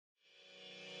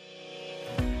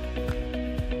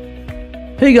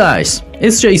Hey guys,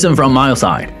 it's Jason from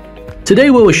Milesight. Today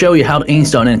we will show you how to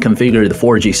install and configure the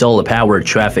 4G solar-powered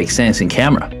traffic sensing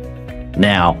camera.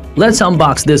 Now, let's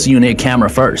unbox this unique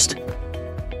camera first.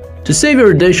 To save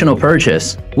your additional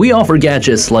purchase, we offer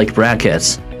gadgets like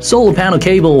brackets, solar panel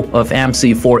cable of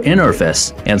MC4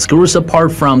 interface, and screws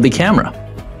apart from the camera.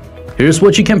 Here's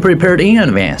what you can prepare in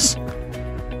advance.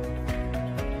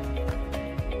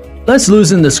 Let's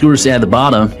loosen the screws at the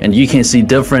bottom, and you can see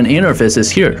different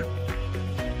interfaces here.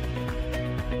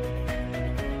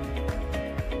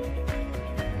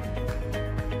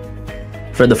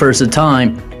 For the first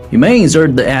time, you may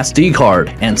insert the SD card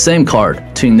and SIM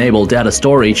card to enable data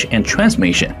storage and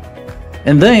transmission.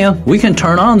 And then, we can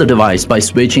turn on the device by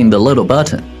switching the little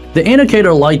button. The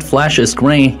indicator light flashes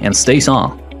green and stays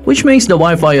on, which means the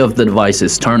Wi-Fi of the device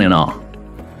is turning on.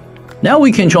 Now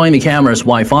we can join the camera's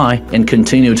Wi-Fi and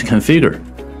continue to configure.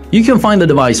 You can find the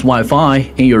device Wi-Fi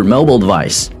in your mobile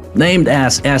device, named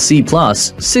as SE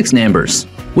Plus 6 numbers,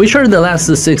 which are the last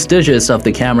 6 digits of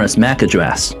the camera's MAC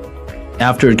address.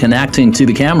 After connecting to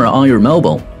the camera on your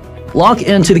mobile, log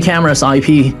into the camera's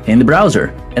IP in the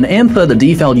browser and input the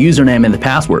default username and the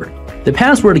password. The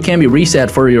password can be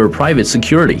reset for your private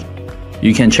security.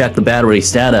 You can check the battery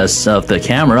status of the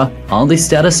camera on the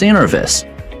status interface,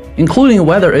 including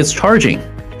whether it's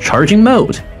charging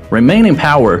mode, remaining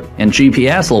power, and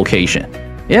GPS location.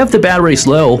 If the battery is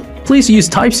low, please use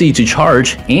Type-C to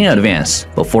charge in advance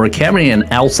before carrying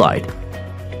it outside.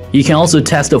 You can also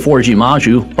test the 4G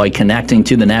module by connecting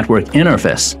to the network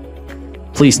interface.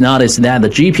 Please notice that the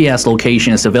GPS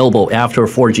location is available after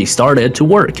 4G started to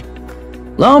work.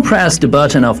 Long press the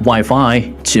button of Wi-Fi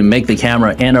to make the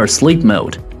camera enter sleep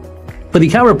mode. Put the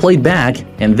cover plate back,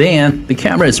 and then the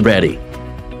camera is ready.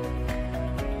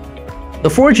 The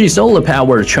 4G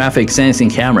solar-powered traffic sensing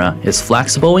camera is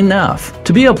flexible enough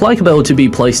to be applicable to be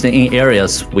placed in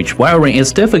areas which wiring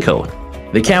is difficult.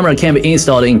 The camera can be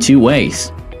installed in 2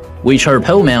 ways, which are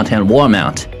pole mount and wall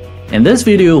mount. In this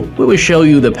video, we will show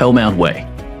you the pole mount way.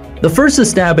 The first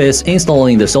step is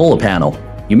installing the solar panel.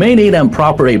 You may need an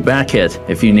appropriate bracket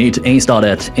if you need to install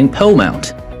it in pole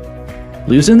mount.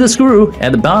 Loosen the screw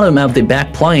at the bottom of the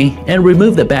back plane and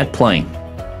remove the back plane.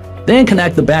 Then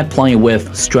connect the back plane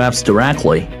with straps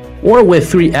directly, or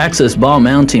with 3-axis ball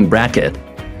mounting bracket,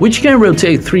 which can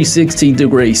rotate 360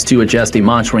 degrees to adjust the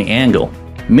monitoring angle,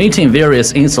 meeting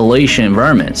various installation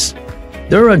environments.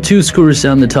 There are 2 screws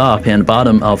on the top and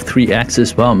bottom of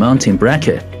 3-axis ball mounting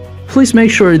bracket. Please make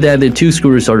sure that the 2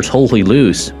 screws are totally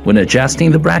loose when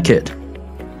adjusting the bracket.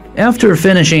 After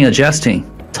finishing adjusting,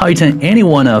 tighten any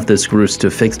one of the screws to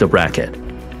fix the bracket.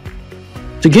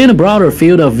 To gain a broader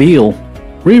field of view,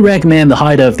 we recommend the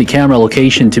height of the camera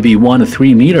location to be 1 to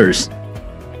 3 meters.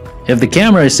 If the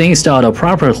camera is installed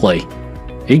appropriately,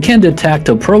 it can detect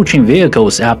approaching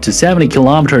vehicles up to 70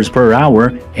 km per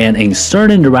hour and in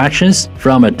certain directions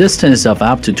from a distance of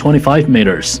up to 25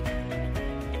 meters.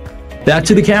 Back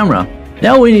to the camera.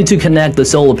 Now we need to connect the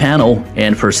solar panel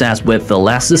and proceed with the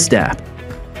last step.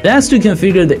 That's to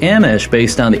configure the image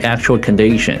based on the actual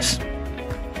conditions.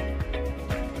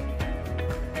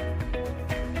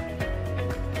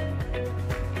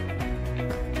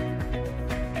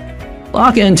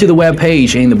 Log into the web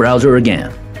page in the browser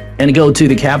again, and go to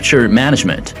the Capture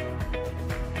Management.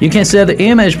 You can set the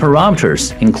image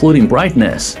parameters, including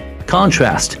brightness,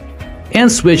 contrast,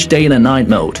 and switch day and night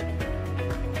mode.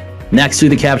 Next to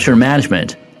the Capture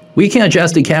Management, we can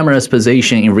adjust the camera's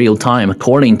position in real time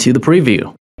according to the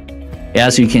preview.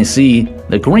 As you can see,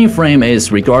 the green frame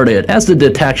is regarded as the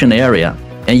detection area,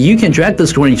 and you can drag the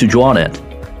screen to draw it.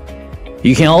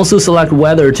 You can also select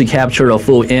whether to capture a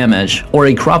full image or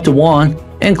a cropped one,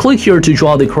 and click here to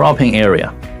draw the cropping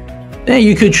area. Then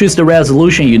you could choose the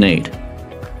resolution you need.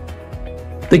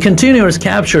 The continuous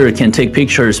capture can take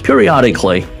pictures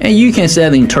periodically, and you can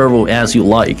set the interval as you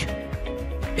like.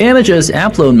 Images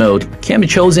upload mode can be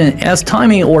chosen as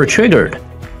timing or triggered.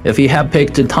 If you have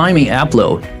picked the timing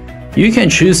upload, you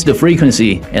can choose the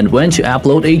frequency and when to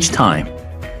upload each time.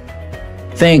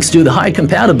 Thanks to the high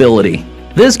compatibility,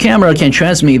 this camera can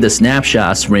transmit the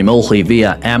snapshots remotely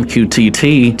via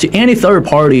MQTT to any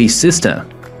third-party system,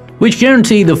 which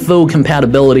guarantee the full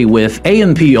compatibility with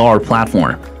ANPR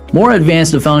platform. More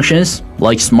advanced functions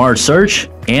like smart search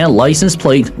and license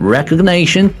plate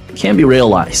recognition can be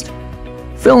realized.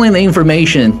 Fill in the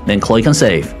information, then click on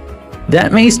Save.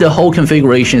 That means the whole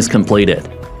configuration is completed.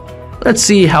 Let's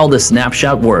see how the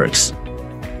snapshot works.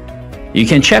 You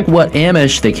can check what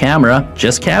image the camera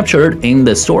just captured in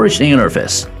the storage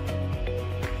interface.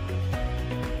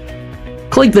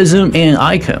 Click the zoom in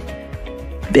icon.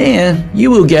 Then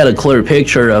you will get a clear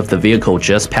picture of the vehicle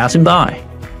just passing by.